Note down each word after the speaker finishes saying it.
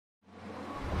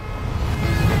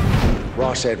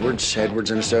Moss Edwards,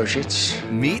 Edwards and Associates.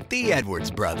 Meet the Edwards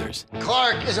brothers.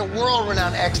 Clark is a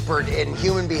world-renowned expert in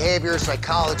human behavior,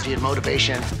 psychology, and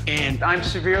motivation. And I'm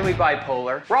severely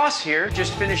bipolar. Ross here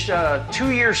just finished a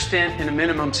 2-year stint in a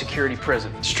minimum security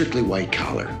prison. Strictly white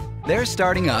collar. They're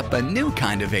starting up a new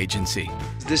kind of agency.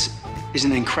 This is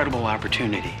an incredible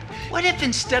opportunity. What if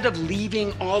instead of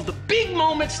leaving all the big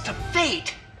moments to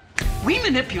fate, we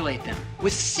manipulate them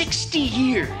with 60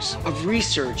 years of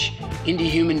research into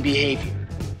human behavior?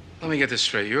 Let me get this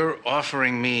straight. You're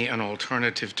offering me an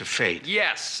alternative to fate.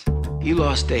 Yes. You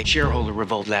lost a shareholder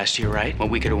revolt last year, right? Well,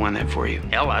 we could have won that for you.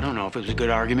 Hell, I don't know if it was a good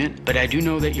argument, but I do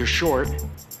know that you're short, and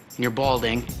you're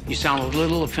balding, you sound a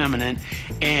little effeminate,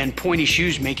 and pointy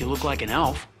shoes make you look like an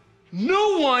elf.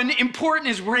 No one important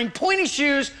is wearing pointy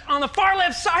shoes on the far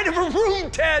left side of a room,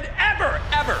 Ted, ever.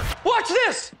 Watch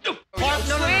this. No.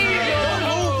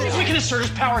 We can assert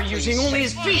his power using only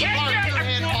his feet.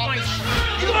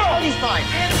 He's fine.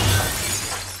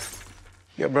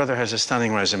 Your brother has a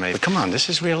stunning resume. But come on, this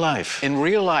is real life. In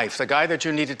real life, the guy that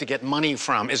you needed to get money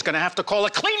from is going to have to call a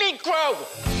cleaning crew.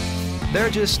 They're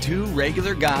just two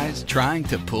regular guys trying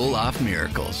to pull off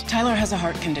miracles. Tyler has a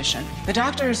heart condition. The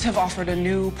doctors have offered a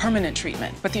new permanent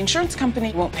treatment, but the insurance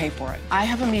company won't pay for it. I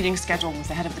have a meeting scheduled with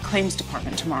the head of the claims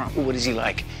department tomorrow. What is he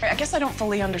like? I guess I don't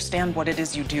fully understand what it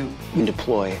is you do. We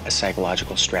deploy a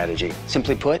psychological strategy.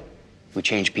 Simply put, we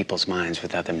change people's minds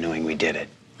without them knowing we did it.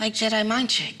 Like Jedi mind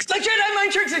tricks. Like Jedi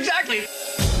mind tricks, exactly.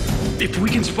 If we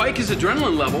can spike his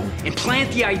adrenaline level and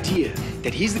plant the idea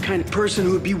that he's the kind of person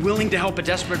who would be willing to help a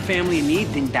desperate family in need,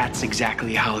 then that's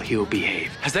exactly how he'll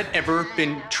behave. Has that ever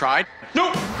been tried?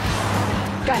 No!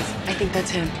 Guys, I think that's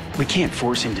him. We can't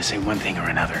force him to say one thing or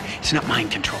another. It's not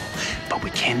mind control. But we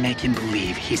can make him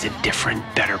believe he's a different,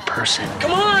 better person.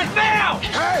 Come on, now!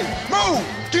 Hey, move!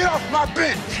 Get off my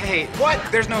bench! Hey, what?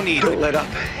 There's no need. Don't let up.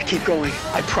 Keep going.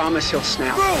 I promise he'll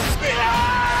snap.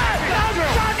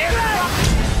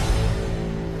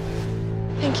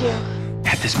 Thank you.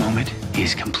 At this moment,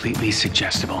 he's completely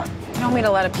suggestible. You don't meet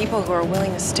a lot of people who are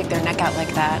willing to stick their neck out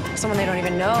like that. Someone they don't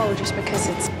even know just because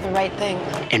it's the right thing.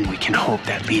 And we can hope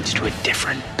that leads to a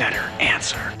different, better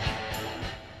answer.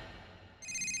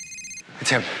 It's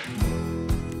him.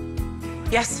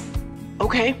 Yes.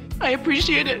 Okay, I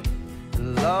appreciate it.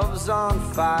 Love's on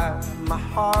fire, my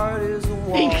heart is a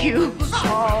wall. Thank you.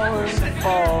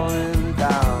 Falling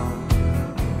down.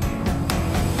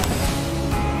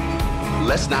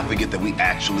 Let's not forget that we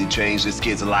actually changed this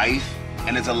kid's life,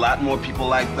 and there's a lot more people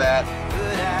like that.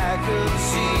 But I could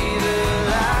see the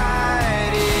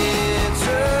light, it's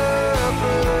up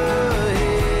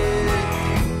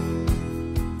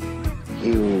ahead.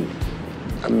 You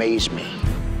amaze me.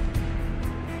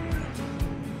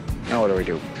 Now what do we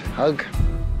do? Hug?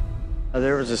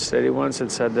 There was a study once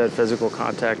that said that physical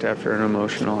contact after an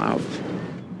emotional out